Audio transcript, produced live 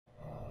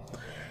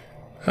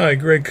Hi,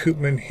 Greg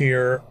Koopman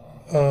here.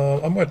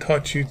 I'm going to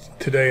talk to you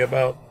today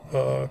about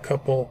a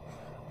couple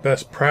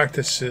best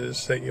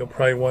practices that you'll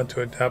probably want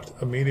to adapt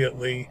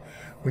immediately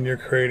when you're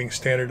creating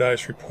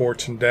standardized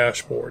reports and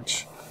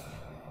dashboards.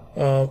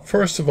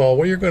 First of all,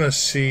 what you're going to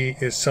see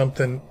is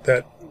something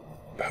that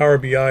Power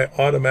BI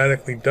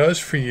automatically does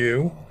for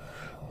you,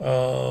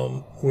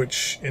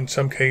 which in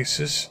some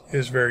cases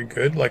is very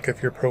good, like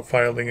if you're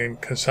profiling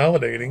and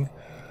consolidating.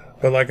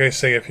 But like I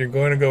say, if you're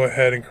going to go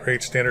ahead and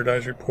create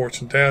standardized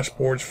reports and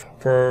dashboards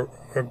for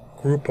a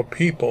group of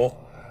people,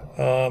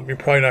 you're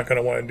probably not going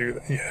to want to do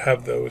that. You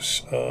have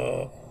those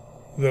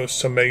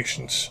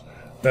summations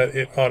that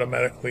it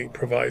automatically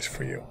provides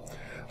for you.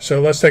 So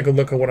let's take a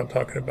look at what I'm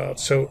talking about.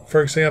 So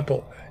for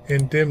example,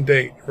 in dim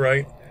date,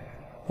 right?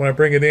 When I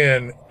bring it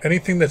in,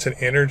 anything that's an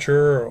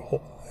integer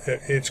or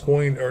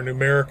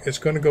numeric, it's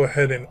going to go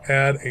ahead and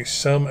add a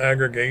sum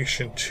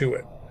aggregation to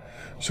it.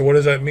 So what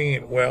does that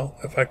mean? Well,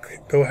 if I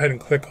go ahead and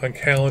click on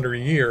calendar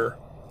year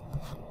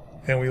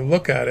and we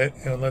look at it,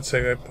 and let's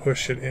say I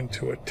push it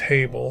into a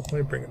table. Let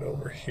me bring it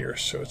over here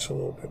so it's a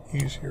little bit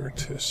easier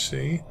to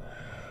see.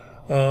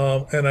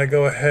 And I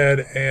go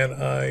ahead and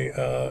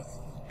I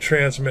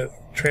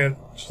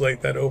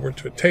translate that over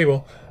to a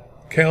table.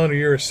 Calendar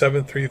year is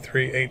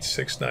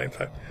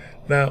 7338695.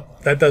 Now,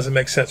 that doesn't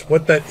make sense.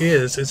 What that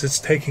is it's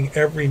taking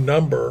every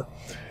number,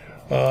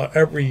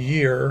 every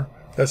year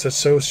that's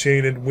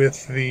associated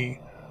with the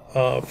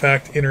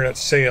fact internet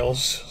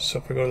sales. So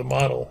if we go to the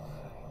model,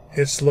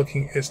 it's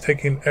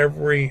taking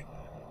every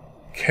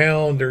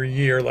calendar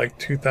year, like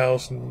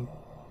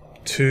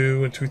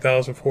 2002 and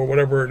 2004,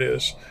 whatever it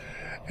is,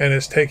 and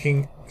it's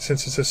taking,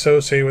 since it's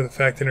associated with the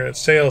fact internet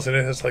sales and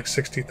it has like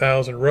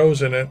 60,000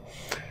 rows in it,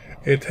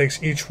 it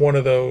takes each one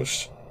of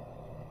those,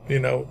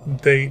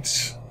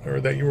 dates,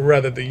 or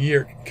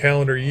the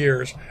calendar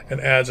years, and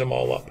adds them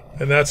all up.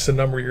 And that's the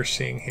number you're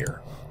seeing here.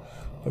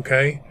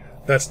 Okay?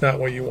 That's not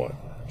what you want.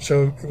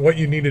 So what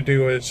you need to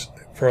do is,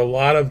 for a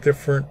lot of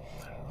different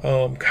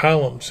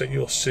columns that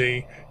you'll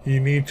see, you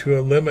need to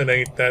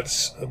eliminate that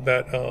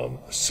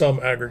sum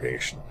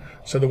aggregation.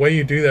 So the way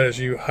you do that is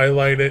you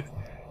highlight it,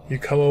 you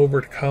come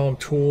over to column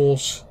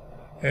tools,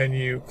 and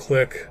you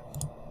click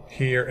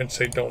here and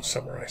say don't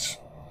summarize.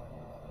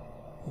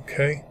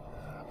 Okay?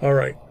 All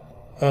right.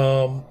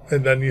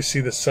 And then you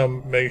see the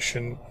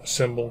summation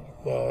symbol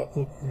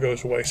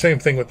goes away. Same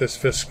thing with this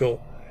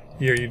fiscal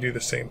year. You do the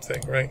same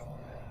thing, right?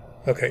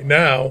 Okay,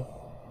 now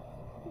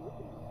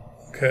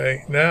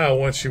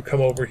once you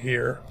come over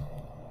here,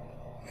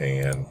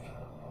 and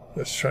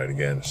let's try it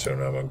again. So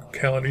now I'm on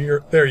calendar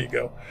year. There you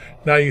go.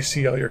 Now you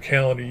see all your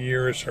calendar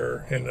years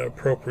are in an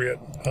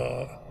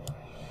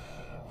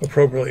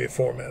appropriately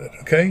formatted.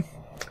 Okay,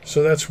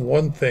 so that's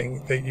one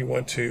thing that you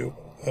want to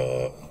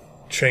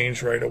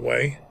change right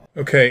away.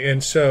 Okay,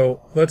 and so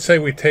let's say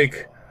we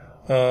take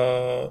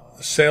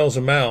sales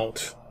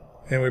amount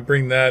and we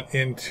bring that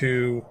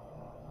into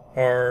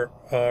our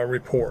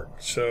report,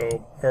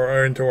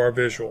 or into our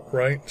visual,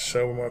 right?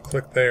 So we're going to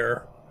click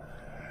there,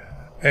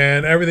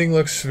 and everything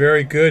looks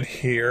very good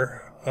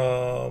here.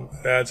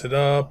 It adds it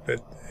up,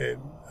 it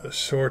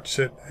sorts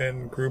it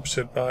and groups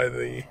it by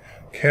the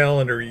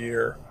calendar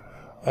year.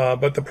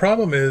 But the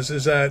problem is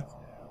that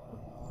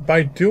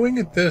by doing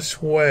it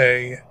this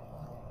way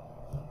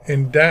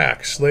in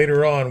DAX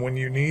later on, when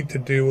you need to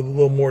do a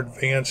little more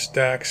advanced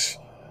DAX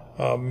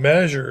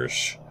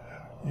measures,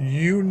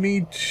 you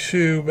need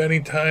to many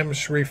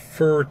times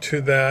refer to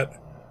that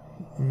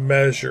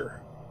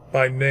measure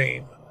by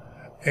name.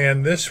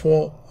 And this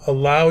won't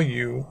allow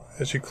you,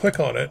 as you click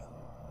on it,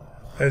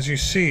 as you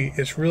see,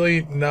 it's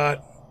really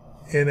not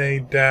in a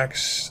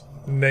DAX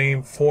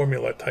name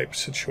formula type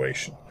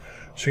situation.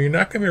 So you're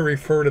not going to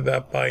refer to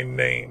that by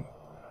name.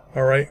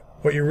 All right.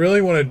 What you really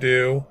want to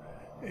do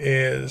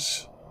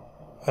is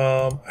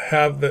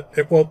have it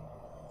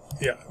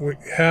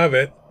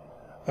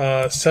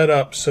set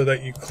up so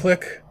that you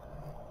click,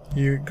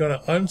 you're going to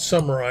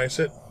unsummarize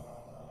it.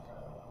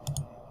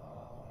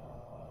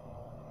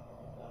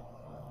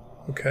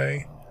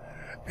 Okay.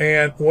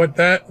 And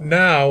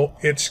now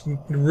it's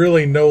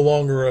really no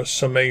longer a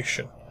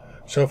summation.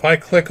 So if I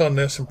click on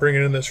this and bring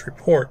it in this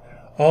report,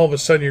 all of a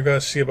sudden you're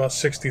going to see about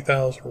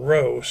 60,000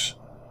 rows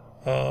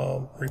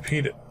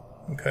repeated.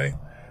 Okay.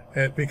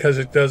 And because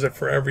it does it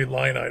for every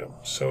line item.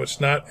 So it's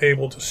not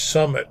able to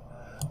sum it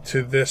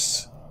to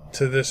this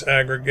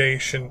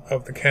aggregation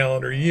of the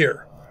calendar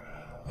year.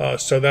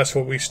 So that's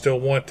what we still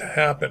want to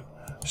happen.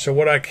 So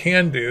what I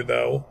can do,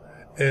 though,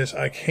 is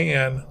I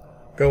can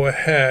go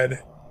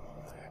ahead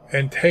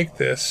and take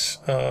this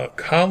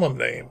column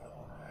name,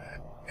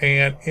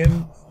 and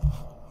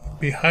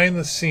behind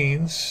the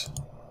scenes,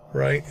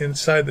 right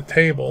inside the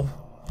table,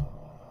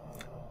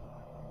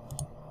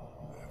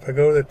 if I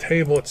go to the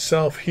table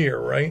itself here,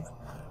 right,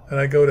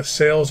 and I go to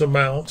sales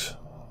amount,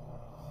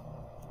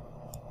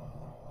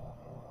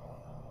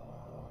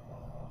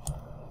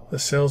 the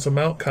sales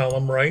amount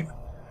column, right,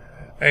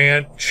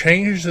 and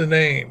change the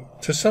name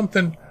to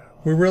something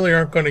we really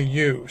aren't going to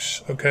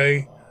use.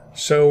 Okay,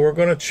 so we're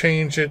going to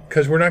change it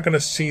because we're not going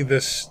to see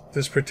this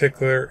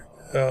particular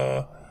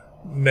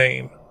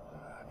name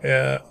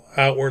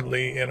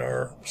outwardly in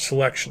our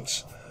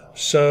selections.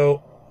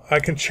 So I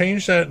can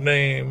change that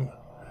name,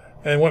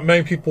 and what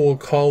many people will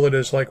call it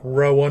is like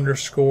row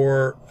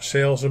underscore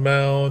sales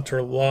amount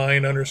or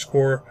line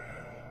underscore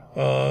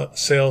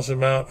sales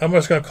amount. I'm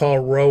just going to call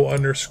it row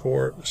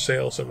underscore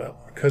sales amount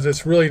because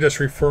it's really just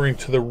referring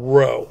to the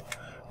row,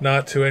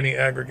 not to any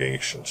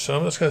aggregation. So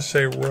I'm just going to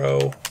say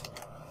row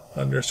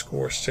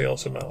underscore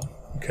sales amount.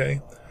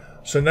 Okay,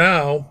 so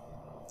now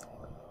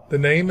the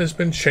name has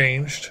been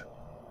changed,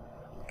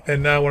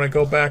 and now when I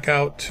go back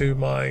out to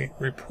my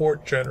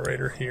report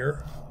generator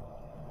here,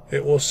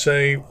 it will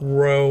say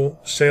row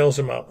sales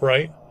amount,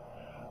 right?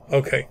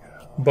 Okay,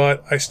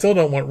 but I still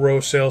don't want row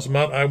sales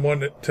amount. I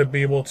want it to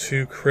be able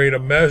to create a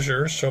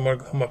measure, so I'm going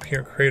to come up here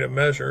and create a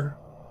measure,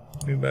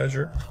 new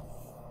measure.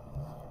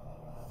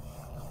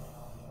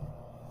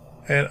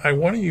 And I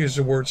want to use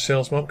the word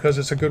sales amount because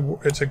it's a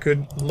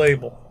good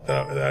label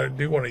that I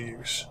do want to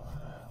use.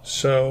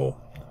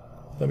 So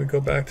let me go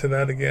back to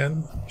that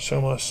again. So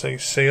I'm going to say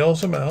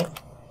sales amount.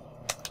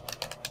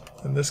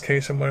 In this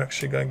case, I'm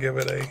actually going to give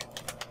it a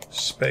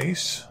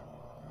space,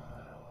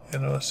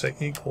 and I'm going to say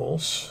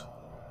equals.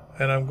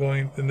 And I'm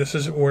going, and this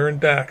is, we're in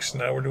DAX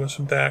now. We're doing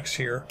some DAX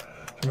here.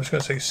 So I'm just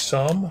going to say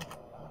sum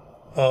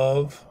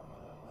of,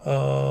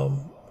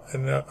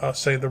 and I'll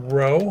say the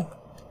row.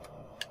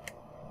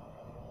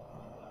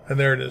 And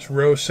there it is,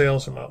 row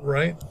sales amount,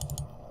 right?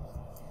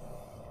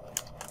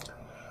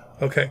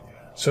 Okay,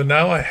 so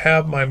now I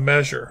have my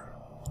measure,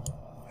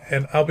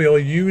 and I'll be able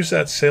to use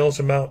that sales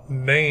amount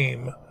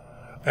name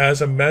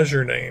as a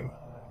measure name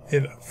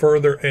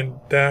further in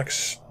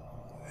DAX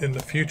in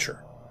the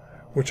future,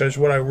 which is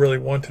what I really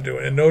want to do.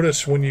 And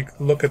notice when you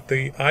look at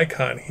the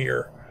icon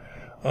here,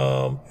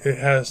 it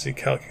has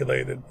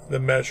the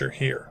measure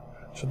here.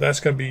 So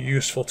that's going to be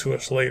useful to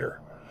us later.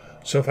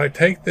 So if I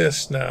take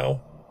this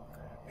now,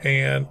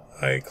 and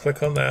I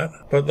click on that,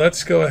 but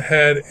let's go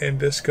ahead and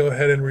just go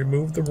ahead and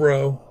remove the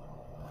row,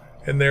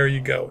 and there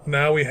you go.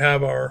 Now we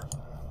have our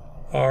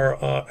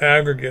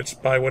aggregates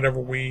by whatever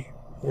we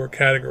were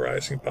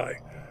categorizing by.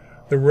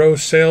 The row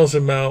sales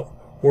amount,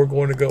 we're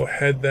going to go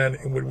ahead then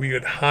and we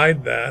would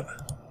hide that.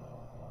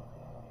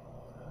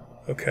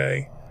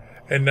 Okay,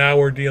 and now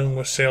we're dealing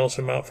with sales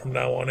amount from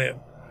now on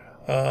in.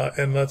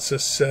 And let's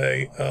just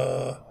say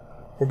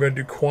we're going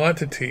to do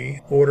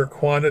quantity, order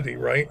quantity,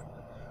 right?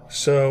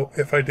 So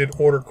if I did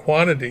order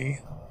quantity,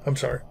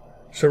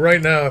 so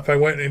right now if I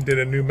went and did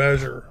a new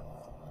measure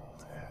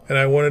and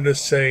I wanted to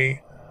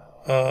say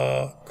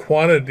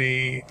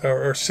quantity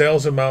or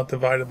sales amount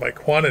divided by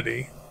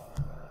quantity,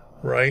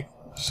 right?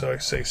 So I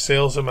say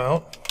sales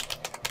amount,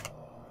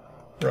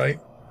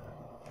 right?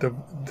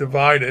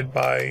 Divided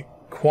by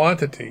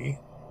quantity,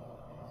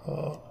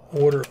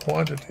 order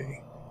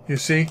quantity. You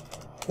see,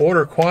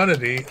 order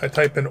quantity, I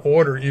type in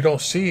order, you don't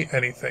see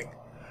anything.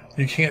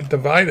 You can't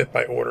divide it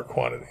by order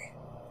quantity.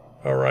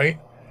 All right?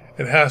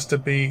 It has to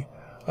be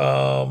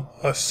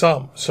a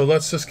sum. So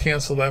let's just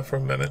cancel that for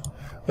a minute.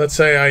 Let's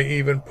say I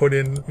even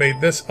made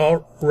this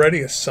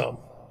already a sum.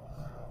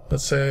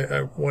 Let's say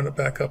I went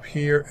back up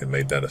here and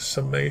made that a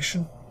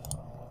summation.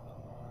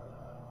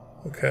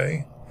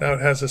 Okay. Now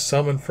it has a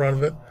sum in front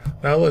of it.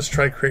 Now let's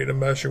try create a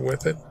measure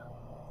with it.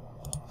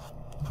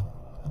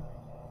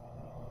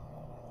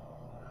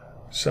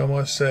 So I'm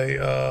going to say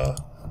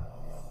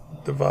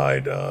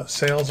divide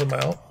sales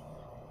amount,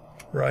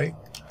 right,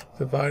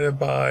 divided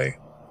by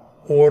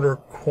order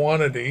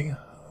quantity,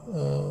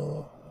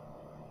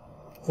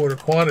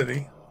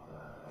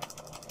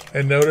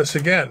 and notice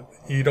again,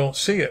 you don't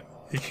see it.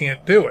 You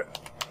can't do it,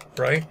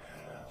 right?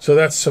 So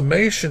that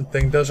summation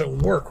thing doesn't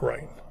work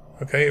right,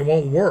 okay? It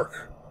won't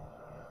work.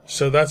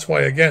 So that's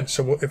why, again,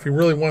 so if you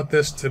really want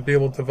this to be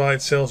able to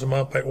divide sales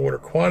amount by order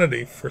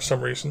quantity for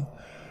some reason,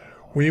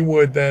 we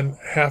would then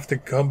have to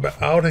come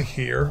out of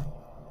here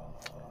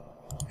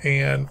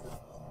and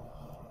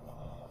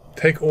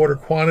take order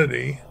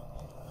quantity,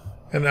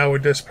 and I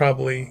would just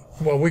probably,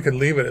 well, we could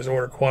leave it as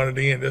order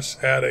quantity and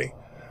just add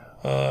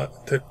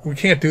we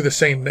can't do the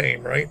same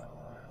name, right?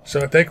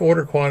 So I take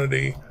order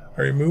quantity,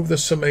 I remove the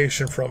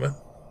summation from it,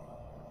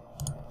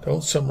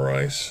 don't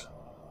summarize.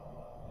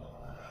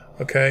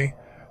 Okay,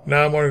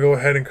 now I'm going to go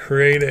ahead and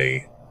create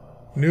a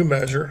new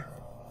measure,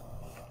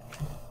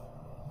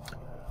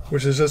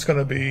 which is just going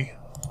to be,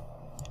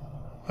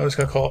 I'm just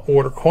going to call it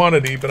order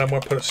quantity, but I'm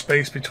going to put a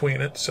space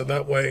between it, so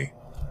that way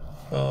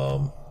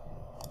so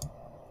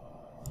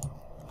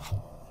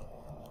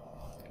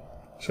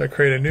I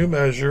create a new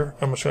measure.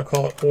 I'm just going to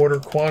call it order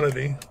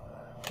quantity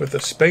with a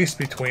space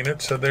between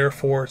it, so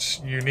therefore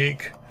it's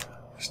unique.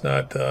 It's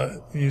not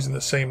using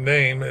the same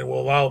name. It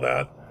will allow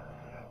that.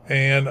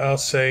 And I'll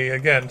say,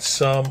 again,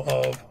 sum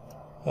of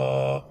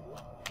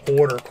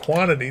order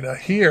quantity. Now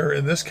here,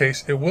 in this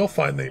case, it will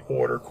find the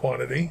order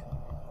quantity.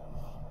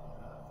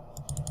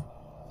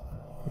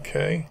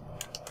 Okay,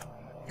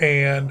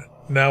 and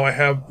now I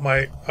have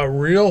a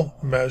real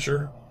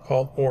measure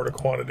called order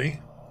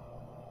quantity,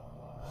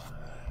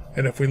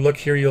 and if we look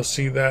here, you'll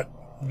see that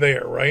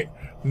there, right?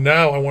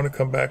 Now I want to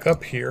come back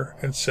up here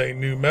and say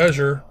new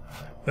measure,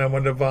 and I'm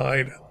going to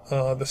divide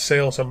the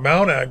sales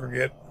amount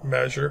aggregate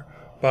measure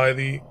by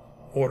the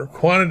order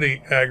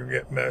quantity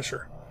aggregate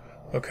measure.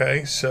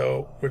 Okay,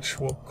 so which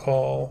we'll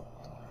call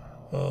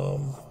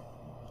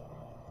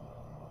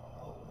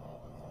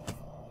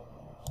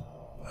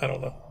I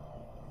don't know,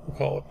 we'll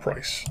call it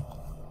price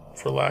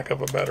for lack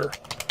of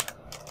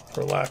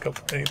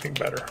anything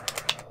better.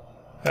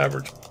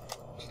 Average.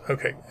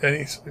 Okay,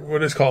 we'll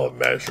just call it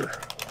measure.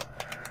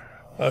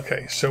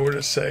 Okay, so we'll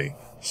just say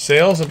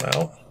sales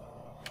amount,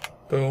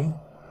 boom,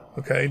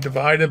 okay,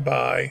 divided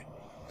by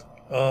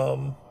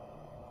order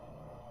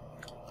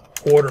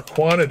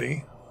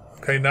quantity.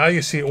 Okay, now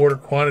you see order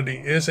quantity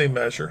is a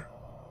measure,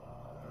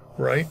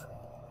 right?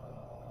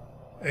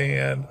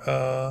 And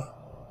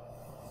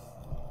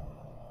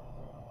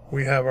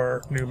we have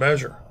our new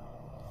measure.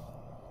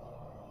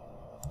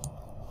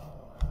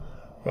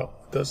 Well,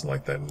 it doesn't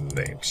like that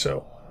name,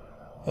 so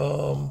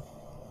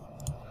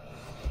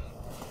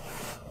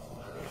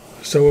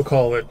we'll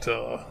call it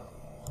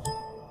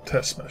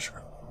test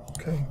measure.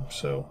 Okay,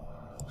 so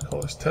let's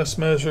call this test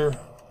measure.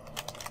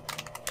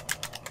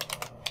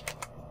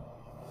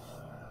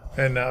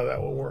 And now that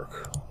will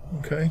work.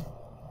 Okay.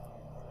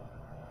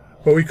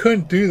 But we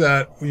couldn't do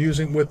that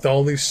with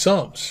all these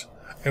sums.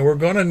 And we're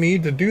going to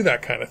need to do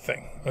that kind of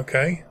thing.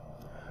 Okay.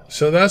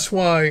 So that's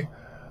why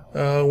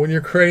when you're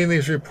creating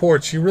these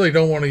reports, you really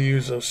don't want to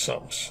use those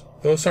sums.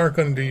 Those aren't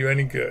going to do you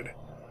any good.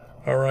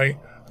 All right.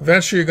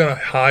 Eventually you're going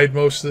to hide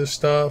most of this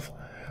stuff.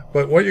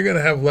 But what you're going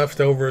to have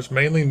left over is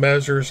mainly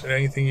measures and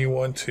anything you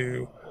want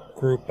to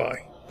group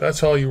by.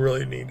 That's all you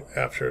really need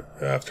after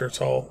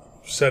it's all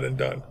said and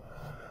done.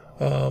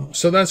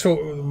 So that's what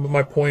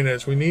my point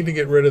is. We need to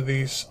get rid of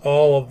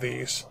all of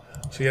these.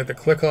 So you have to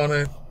click on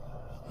it,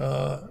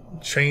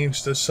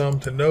 change the sum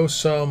to no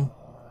sum.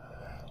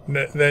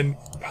 Then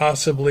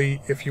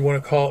possibly, if you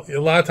want to call, a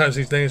lot of times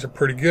these names are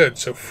pretty good.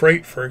 So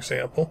freight, for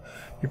example,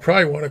 you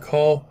probably want to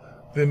call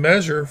the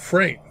measure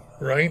freight,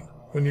 right?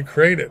 When you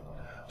create it.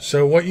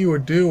 So what you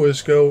would do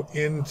is go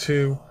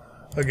into,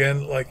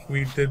 again, like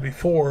we did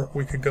before,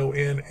 we could go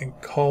in and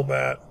call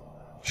that,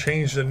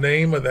 change the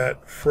name of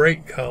that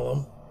freight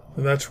column.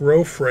 And that's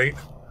row freight.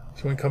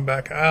 So when we come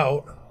back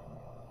out,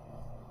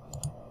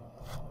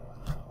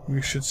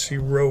 we should see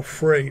row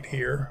freight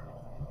here.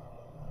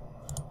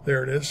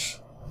 There it is.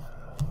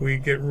 We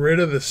get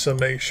rid of the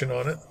summation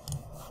on it.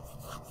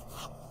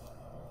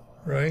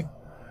 Right?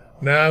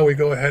 Now we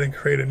go ahead and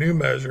create a new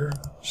measure.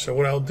 So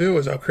what I'll do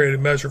is I'll create a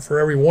measure for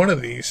every one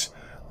of these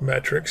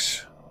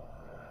metrics.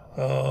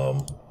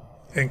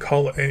 And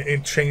call it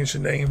and change the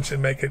names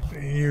and make it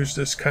use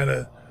this kind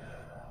of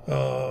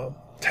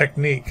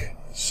technique.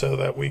 So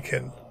that we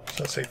can,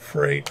 so let's say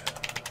freight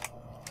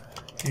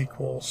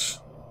equals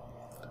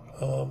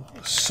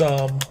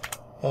sum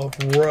of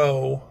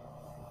row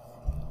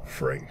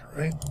freight,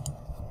 right?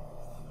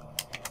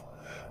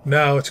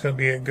 Now it's going to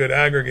be a good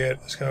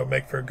aggregate. It's going to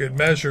make for a good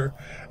measure,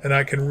 and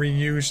I can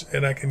use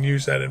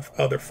that in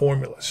other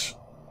formulas.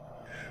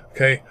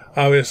 Okay,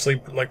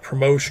 obviously like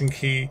promotion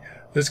key,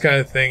 this kind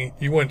of thing,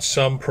 you want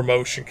some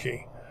promotion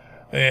key,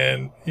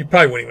 and you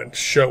probably wouldn't even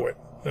show it.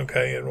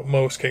 Okay, in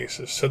most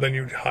cases, so then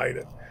you'd hide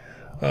it.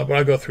 But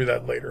I'll go through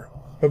that later.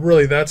 But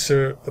really, that's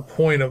the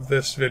point of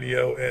this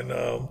video,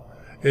 and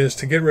is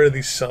to get rid of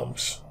these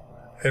sums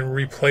and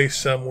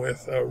replace them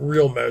with a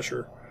real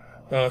measure,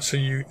 so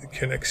you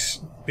can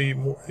extend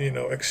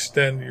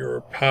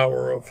your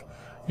power of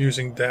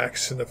using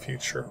DAX in the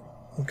future.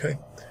 Okay.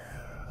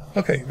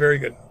 Okay, very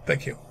good.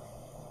 Thank you.